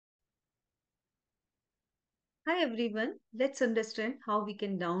Hi everyone, let's understand how we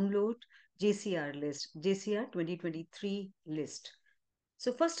can download JCR list, JCR 2023 list.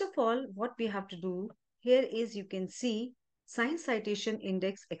 So first of all, what we have to do here is you can see Science Citation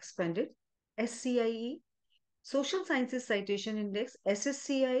Index expanded, SCIE, Social Sciences Citation Index,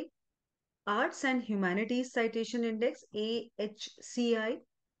 SSCI, Arts and Humanities Citation Index, AHCI,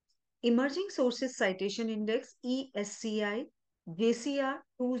 Emerging Sources Citation Index ESCI JCR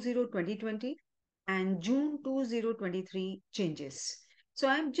 2020 and June 2023 changes. So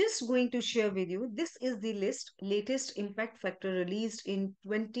I'm just going to share with you. This is the latest impact factor released in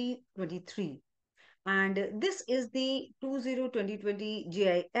 2023. And this is the 2020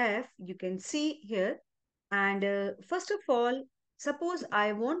 JIF. You can see here. And first of all, suppose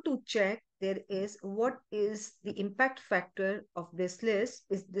I want to check there is what is the impact factor of this list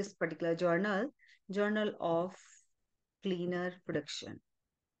is this particular journal, Journal of Cleaner Production.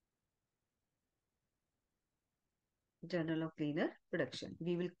 Journal of Cleaner Production.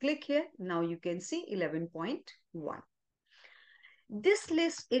 We will click here. Now you can see 11.1. This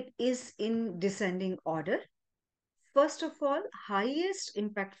list, it is in descending order. First of all, highest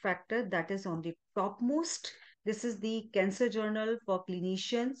impact factor that is on the topmost. This is the Cancer Journal for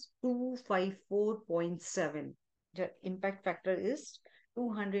Clinicians 254.7. The impact factor is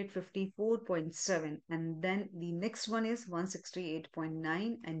 254.7. And then the next one is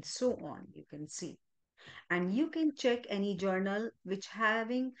 168.9 and so on. You can see. And you can check any journal which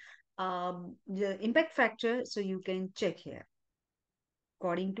having the impact factor. So you can check here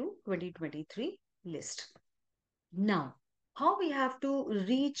according to 2023 list. Now, how we have to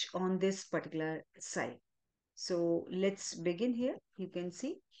reach on this particular site? So let's begin here. You can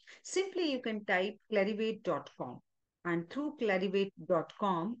see simply you can type clarivate.com, and through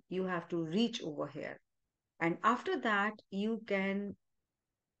clarivate.com you have to reach over here, and after that you can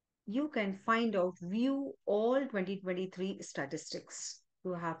find out view all 2023 statistics.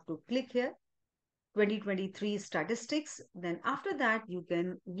 You have to click here 2023 statistics. Then after that, you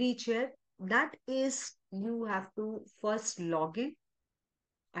can reach here. That is, you have to first log in.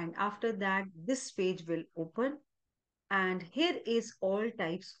 And after that, this page will open. And here is all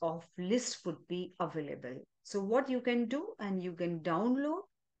types of lists would be available. So what you can do, and you can download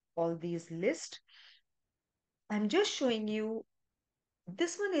all these lists. I'm just showing you.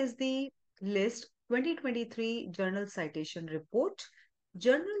 This one is the list 2023 Journal Citation Report.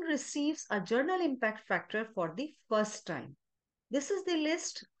 Journal receives a journal impact factor for the first time. This is the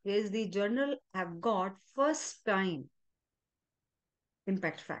list where the journal have got first time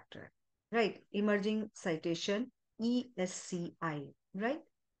impact factor, right? Emerging citation ESCI, right?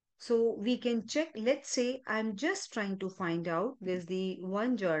 So we can check. Let's say I'm just trying to find out. There's the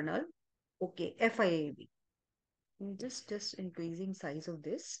one journal, okay, FIAB. Just increasing size of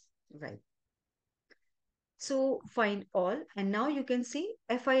this, right? So find all, and now you can see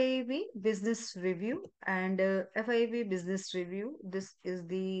FIAB business review and FIAB business review. This is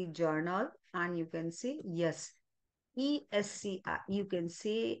the journal, and you can see yes, ESCI. You can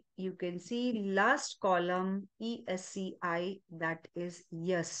see last column ESCI. That is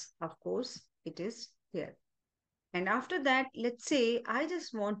yes, of course it is here. And after that, let's say I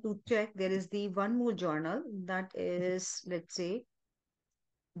just want to check. There is the one more journal that is, let's say,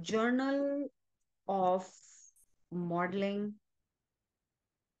 Journal of Modeling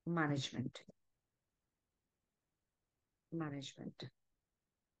Management. Management.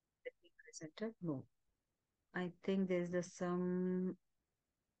 Let me present it. No, I think there's some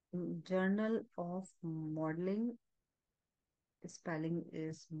Journal of Modeling. Spelling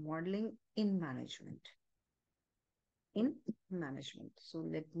is Modeling in Management. In Management. So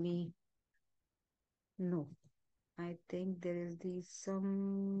let me. No, I think there is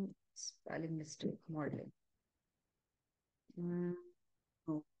some spelling mistake. Modeling. No.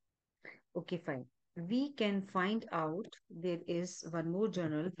 Okay, fine. We can find out there is one more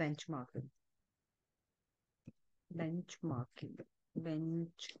journal, benchmarking. Benchmarking.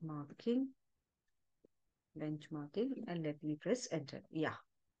 Benchmarking. Benchmarking. And let me press enter. Yeah.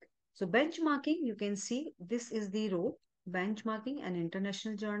 So benchmarking, you can see this is the row, benchmarking, an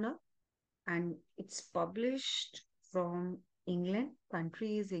international journal, and it's published from England.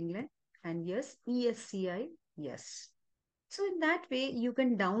 Country is England. And yes, ESCI, yes. So in that way, you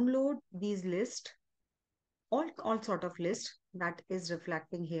can download these lists, all sort of list that is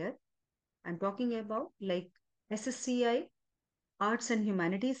reflecting here. I'm talking about like SSCI, Arts and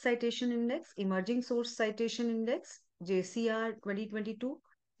Humanities Citation Index, Emerging Source Citation Index, JCR 2022,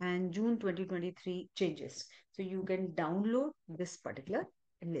 and June 2023 changes. So you can download this particular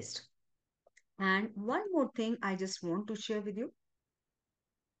list. And one more thing I just want to share with you.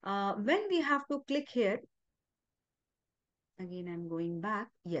 When we have to click here, Again, I'm going back.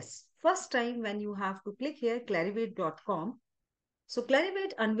 Yes, first time when you have to click here, clarivate.com. So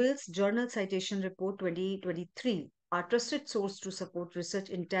Clarivate unveils Journal Citation Report 2023, a trusted source to support research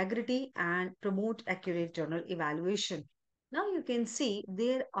integrity and promote accurate journal evaluation. Now you can see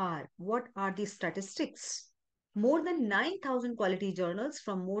what are the statistics? More than 9,000 quality journals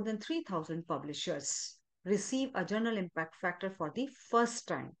from more than 3,000 publishers receive a journal impact factor for the first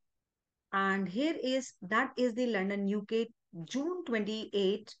time. And that is the London UK June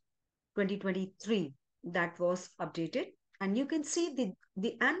 28, 2023 that was updated. And you can see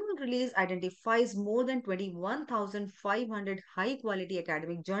the annual release identifies more than 21,500 high quality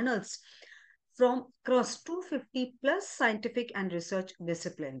academic journals from across 250 plus scientific and research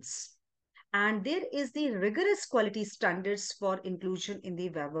disciplines. And there is the rigorous quality standards for inclusion in the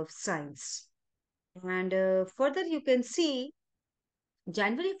Web of Science. And further, you can see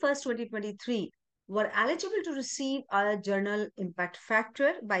January 1st, 2023, were eligible to receive a journal impact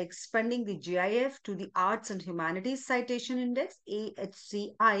factor by expanding the JIF to the Arts and Humanities Citation Index,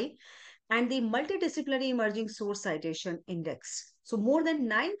 AHCI, and the Multidisciplinary Emerging Source Citation Index. So, more than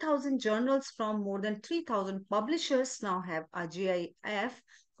 9,000 journals from more than 3,000 publishers now have a JIF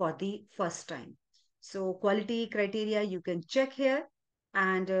for the first time. So, quality criteria you can check here.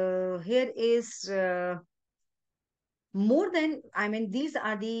 And here is these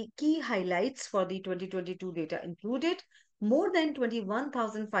are the key highlights for the 2022 data included. More than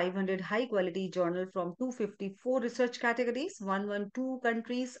 21,500 high quality journal from 254 research categories, 112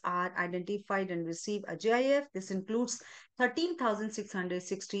 countries are identified and receive a GIF. This includes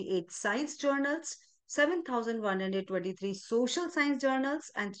 13,668 science journals, 7,123 social science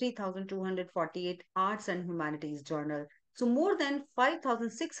journals, and 3,248 arts and humanities journal. So more than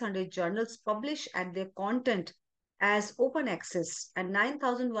 5,600 journals publish at their content as open access, and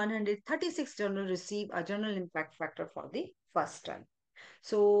 9,136 journals receive a journal impact factor for the first time.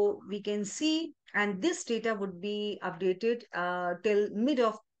 So we can see, and this data would be updated till mid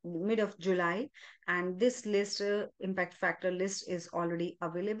of July, and this list impact factor list is already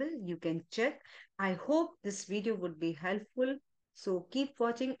available. You can check. I hope this video would be helpful. So keep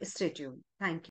watching. Stay tuned. Thank you.